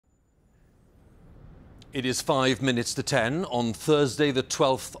It is 5 minutes to 10 on Thursday, the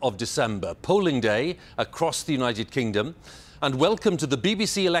 12th of December, polling day across the United Kingdom. And welcome to the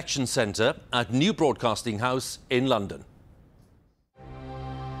BBC Election Centre at New Broadcasting House in London.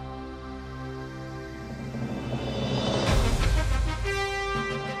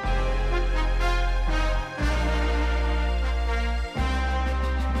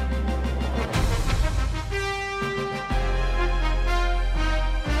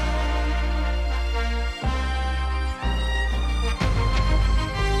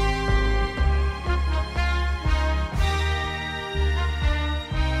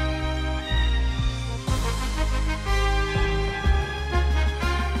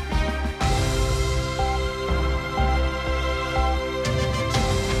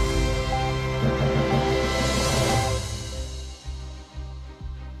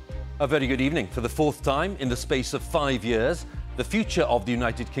 A very good evening. For the fourth time in the space of 5 years, the future of the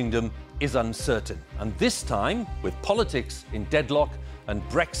United Kingdom is uncertain. And this time, with politics in deadlock and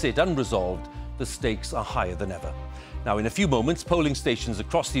Brexit unresolved, the stakes are higher than ever. Now, in a few moments, polling stations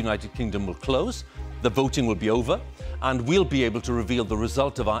across the United Kingdom will close, the voting will be over, and we'll be able to reveal the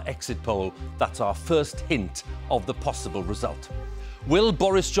result of our exit poll. That's our first hint of the possible result. Will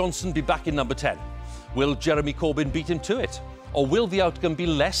Boris Johnson be back in number 10? Will Jeremy Corbyn beat him to it? Or will the outcome be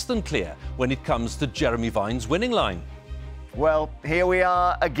less than clear when it comes to Jeremy Vine's winning line? Well, here we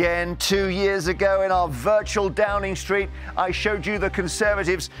are again. 2 years ago in our virtual Downing Street, I showed you the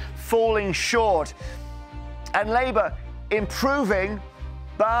Conservatives falling short and Labour improving,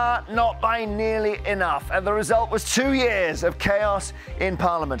 but not by nearly enough. And the result was 2 years of chaos in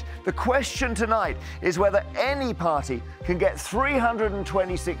Parliament. The question tonight is whether any party can get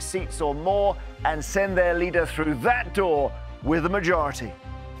 326 seats or more and send their leader through that door with a majority.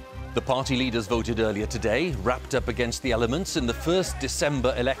 The party leaders voted earlier today, wrapped up against the elements in the first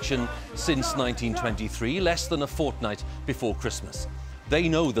December election since 1923, less than a fortnight before Christmas. They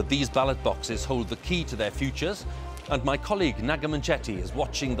know that these ballot boxes hold the key to their futures, and my colleague Naga Manchetti is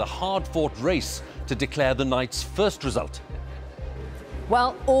watching the hard-fought race to declare the night's first result.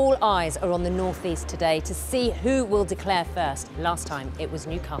 Well, all eyes are on the northeast today to see who will declare first. Last time it was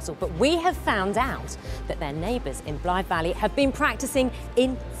Newcastle, but we have found out that their neighbours in Blythe Valley have been practising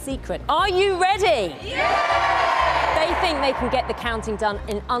in secret. Are you ready? Yeah! They think they can get the counting done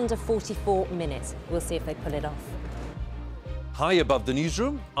in under 44 minutes. We'll see if they pull it off. High above the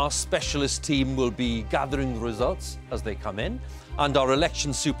newsroom, our specialist team will be gathering the results as they come in, and our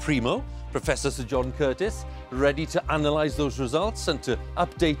election supremo, Professor Sir John Curtis, ready to analyse those results and to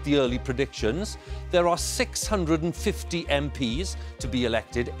update the early predictions. There are 650 MPs to be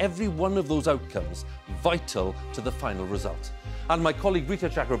elected, every one of those outcomes vital to the final result. And my colleague Rita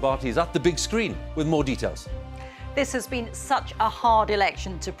Chakrabarti is at the big screen with more details. This has been such a hard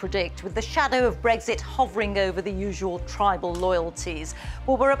election to predict, with the shadow of Brexit hovering over the usual tribal loyalties.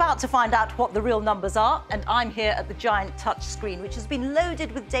 Well, we're about to find out what the real numbers are, and I'm here at the giant touch screen, which has been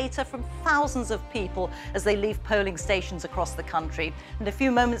loaded with data from thousands of people as they leave polling stations across the country. In a few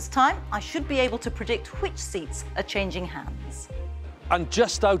moments' time, I should be able to predict which seats are changing hands. And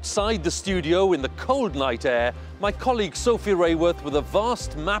just outside the studio in the cold night air, my colleague Sophie Rayworth with a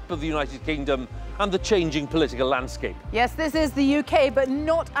vast map of the United Kingdom and the changing political landscape. Yes, this is the UK, but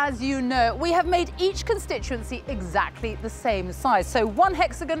not as you know. We have made each constituency exactly the same size. So one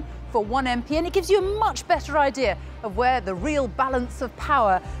hexagon for one MP, and it gives you a much better idea of where the real balance of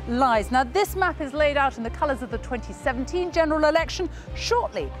power lies. Now, this map is laid out in the colours of the 2017 general election.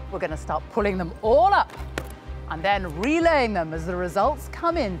 Shortly, we're going to start pulling them all up and then relaying them as the results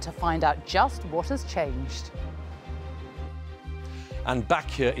come in to find out just what has changed. And back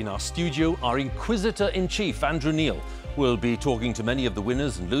here in our studio, our Inquisitor-in-Chief, Andrew Neil, will be talking to many of the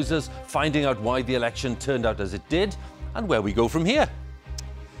winners and losers, finding out why the election turned out as it did and where we go from here.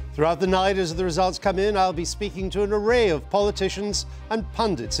 Throughout the night, as the results come in, I'll be speaking to an array of politicians and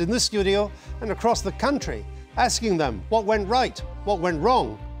pundits in the studio and across the country, asking them what went right, what went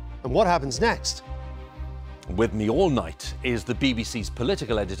wrong, and what happens next. With me all night is the BBC's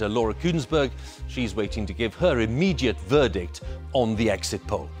political editor, Laura Kuensberg. She's waiting to give her immediate verdict on the exit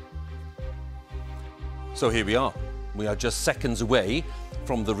poll. So here we are. We are just seconds away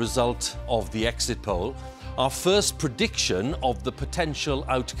from the result of the exit poll. Our first prediction of the potential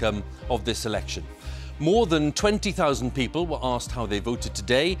outcome of this election. More than 20,000 people were asked how they voted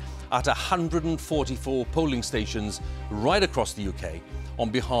today at 144 polling stations right across the UK on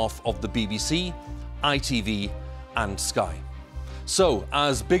behalf of the BBC, ITV and Sky. So,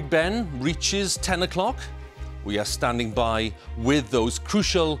 as Big Ben reaches 10 o'clock, we are standing by with those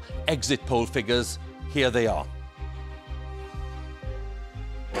crucial exit poll figures. Here they are.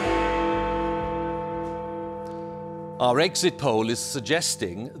 Our exit poll is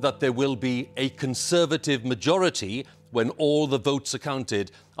suggesting that there will be a Conservative majority when all the votes are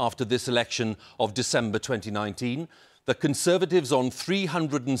counted after this election of December 2019. The Conservatives on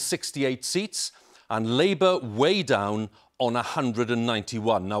 368 seats and Labour way down on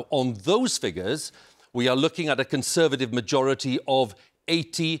 191. Now, on those figures, we are looking at a Conservative majority of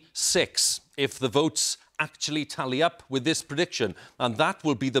 86 if the votes actually tally up with this prediction, and that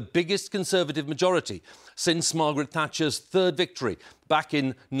will be the biggest Conservative majority since Margaret Thatcher's third victory back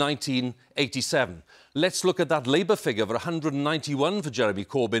in 1987. Let's look at that Labour figure of 191 for Jeremy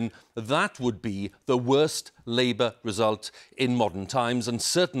Corbyn. That would be the worst Labour result in modern times, and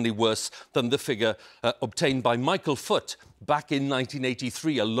certainly worse than the figure obtained by Michael Foot back in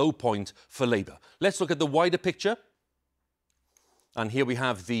 1983, a low point for Labour. Let's look at the wider picture. And here we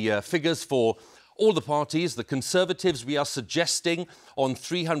have the figures for all the parties. The Conservatives, we are suggesting on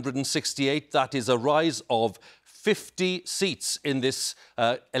 368, that is a rise of 50 seats in this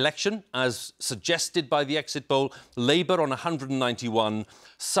election, as suggested by the exit poll. Labour on 191,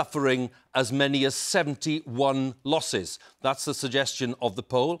 suffering as many as 71 losses. That's the suggestion of the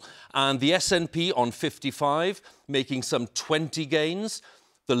poll. And the SNP on 55, making some 20 gains.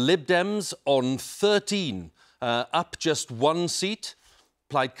 The Lib Dems on 13, up just 1 seat.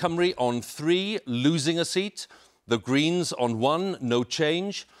 Plaid Cymru on 3, losing a seat. The Greens on 1, no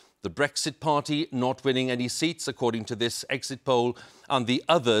change. The Brexit Party not winning any seats, according to this exit poll. And the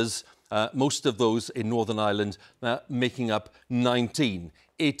others, most of those in Northern Ireland, making up 19.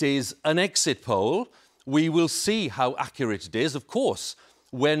 It is an exit poll. We will see how accurate it is, of course,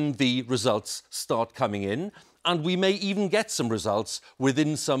 when the results start coming in. And we may even get some results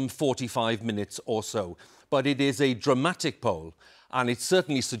within some 45 minutes or so. But it is a dramatic poll. And it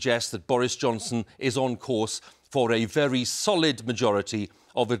certainly suggests that Boris Johnson is on course for a very solid majority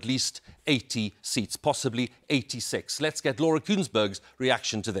of at least 80 seats, possibly 86. Let's get Laura Kuensberg's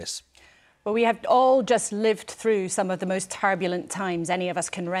reaction to this. Well, we have all just lived through some of the most turbulent times any of us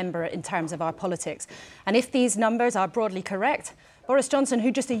can remember in terms of our politics. And if these numbers are broadly correct, Boris Johnson,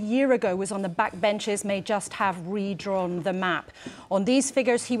 who just a year ago was on the backbenches, may just have redrawn the map. On these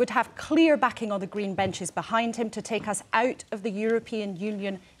figures, he would have clear backing on the green benches behind him to take us out of the European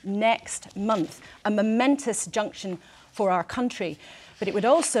Union next month, a momentous junction for our country. But it would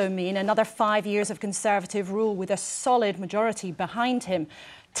also mean another 5 years of Conservative rule with a solid majority behind him,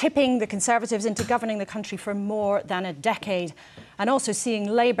 tipping the Conservatives into governing the country for more than a decade, and also seeing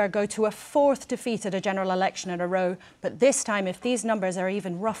Labour go to a 4th defeat at a general election in a row, but this time, if these numbers are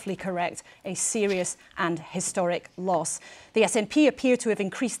even roughly correct, a serious and historic loss. The SNP appear to have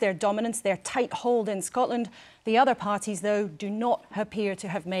increased their dominance, their tight hold in Scotland. The other parties, though, do not appear to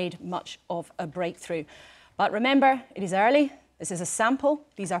have made much of a breakthrough. But remember, it is early. This is a sample.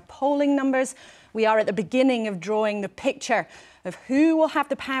 These are polling numbers. We are at the beginning of drawing the picture of who will have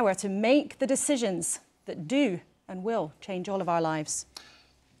the power to make the decisions that do and will change all of our lives.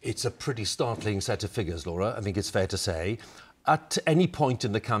 It's a pretty startling set of figures, Laura, I think it's fair to say. At any point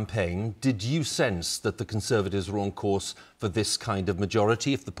in the campaign, did you sense that the Conservatives were on course for this kind of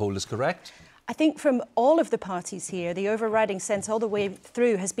majority, if the poll is correct? I think from all of the parties here, the overriding sense all the way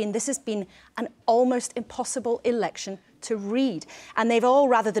through has been this has been an almost impossible election to read. And they've all,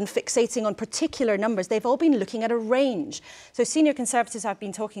 rather than fixating on particular numbers, they've all been looking at a range. So senior Conservatives I've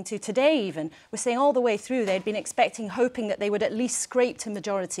been talking to today even were saying all the way through they'd been expecting, hoping that they would at least scrape to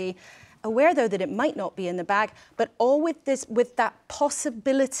majority, aware though that it might not be in the bag, but all with that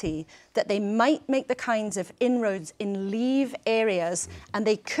possibility that they might make the kinds of inroads in leave areas, and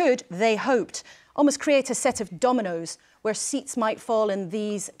they could, they hoped, almost create a set of dominoes where seats might fall in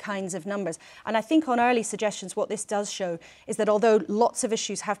these kinds of numbers. And I think on early suggestions, what this does show is that although lots of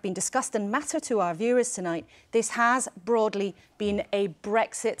issues have been discussed and matter to our viewers tonight, this has broadly been a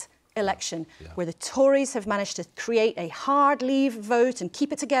Brexit election where the Tories have managed to create a hard leave vote and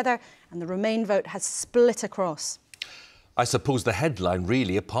keep it together, and the Remain vote has split across. I suppose the headline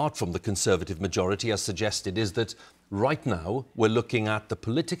really, apart from the Conservative majority as suggested, is that right now we're looking at the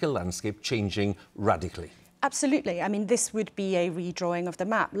political landscape changing radically. Absolutely. I mean, this would be a redrawing of the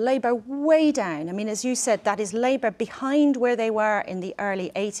map. Labour way down. I mean, as you said, that is Labour behind where they were in the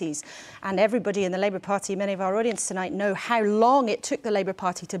early 80s. And everybody in the Labour Party, many of our audience tonight, know how long it took the Labour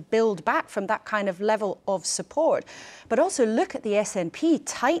Party to build back from that kind of level of support. But also look at the SNP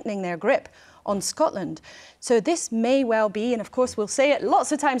tightening their grip on Scotland. So this may well be, and of course we'll say it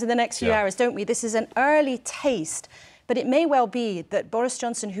lots of times in the next few hours, don't we? This is an early taste. But it may well be that Boris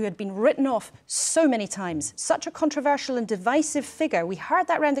Johnson, who had been written off so many times, such a controversial and divisive figure, we heard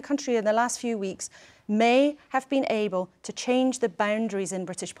that around the country in the last few weeks, may have been able to change the boundaries in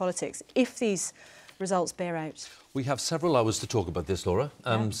British politics if these results bear out. We have several hours to talk about this, Laura.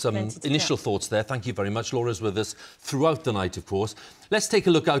 Some plenty to initial thoughts there. Thank you very much. Laura's with us throughout the night, of course. Let's take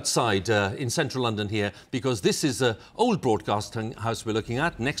a look outside in central London here, because this is an old broadcasting house we're looking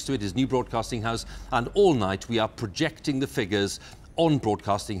at. Next to it is New Broadcasting House, and all night we are projecting the figures on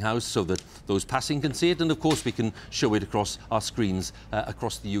Broadcasting House so that those passing can see it, and of course we can show it across our screens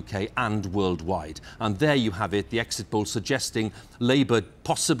across the UK and worldwide. And there you have it, the exit poll suggesting Labour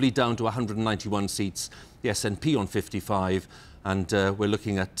possibly down to 191 seats, the SNP on 55, and we're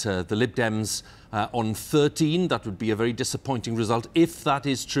looking at the Lib Dems on 13. That would be a very disappointing result if that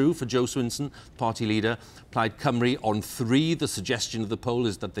is true for Joe Swinson, party leader. Plaid Cymru on 3. The suggestion of the poll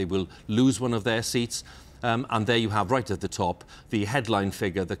is that they will lose one of their seats. And there you have right at the top the headline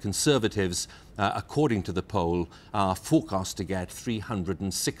figure. The Conservatives, according to the poll, are forecast to get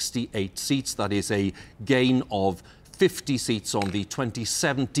 368 seats. That is a gain of 50 seats on the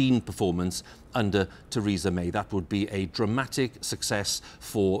 2017 performance under Theresa May. That would be a dramatic success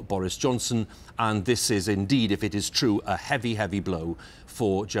for Boris Johnson. And this is indeed, if it is true, a heavy, heavy blow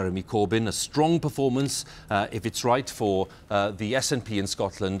for Jeremy Corbyn. A strong performance, if it's right, for the SNP in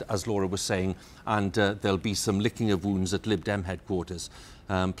Scotland, as Laura was saying, and there'll be some licking of wounds at Lib Dem headquarters.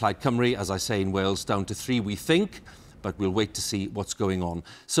 Plaid Cymru, as I say, in Wales, down to 3, we think, but we'll wait to see what's going on.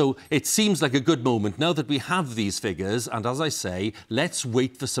 So it seems like a good moment now that we have these figures, and as I say, let's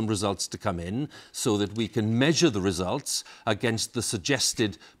wait for some results to come in so that we can measure the results against the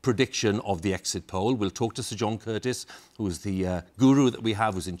suggested prediction of the exit poll. We'll talk to Sir John Curtis, who is the guru that we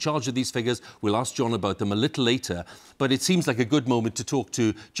have, who's in charge of these figures. We'll ask John about them a little later, but it seems like a good moment to talk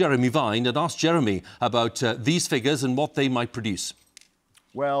to Jeremy Vine and ask Jeremy about these figures and what they might produce.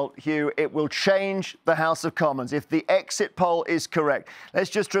 Well, Hugh, it will change the House of Commons if the exit poll is correct. Let's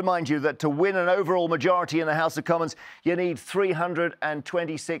just remind you that to win an overall majority in the House of Commons, you need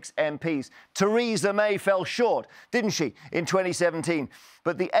 326 MPs. Theresa May fell short, didn't she, in 2017?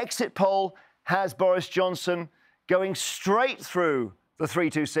 But the exit poll has Boris Johnson going straight through the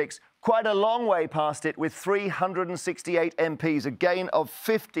 326, quite a long way past it, with 368 MPs, a gain of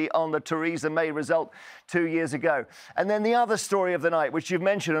 50 on the Theresa May result 2 years ago. And then the other story of the night, which you've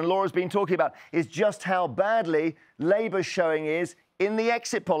mentioned and Laura's been talking about, is just how badly Labour's showing is in the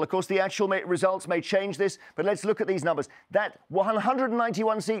exit poll. Of course, the actual results may change this, but let's look at these numbers. That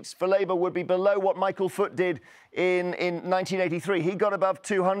 191 seats for Labour would be below what Michael Foot did in 1983. He got above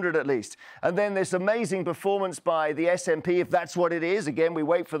 200 at least. And then this amazing performance by the SNP, if that's what it is. Again, we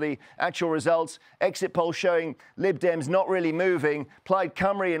wait for the actual results. Exit poll showing Lib Dems not really moving. Plaid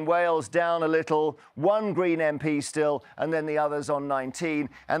Cymru in Wales down a little. 1 Green MP still, and then the others on 19.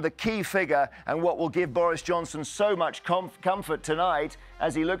 And the key figure, and what will give Boris Johnson so much comfort tonight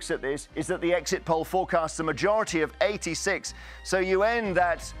as he looks at this, is that the exit poll forecasts a majority of 86. So you end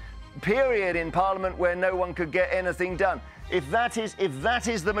that period in Parliament where no one could get anything done. If that is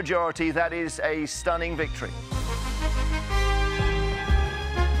the majority, that is a stunning victory.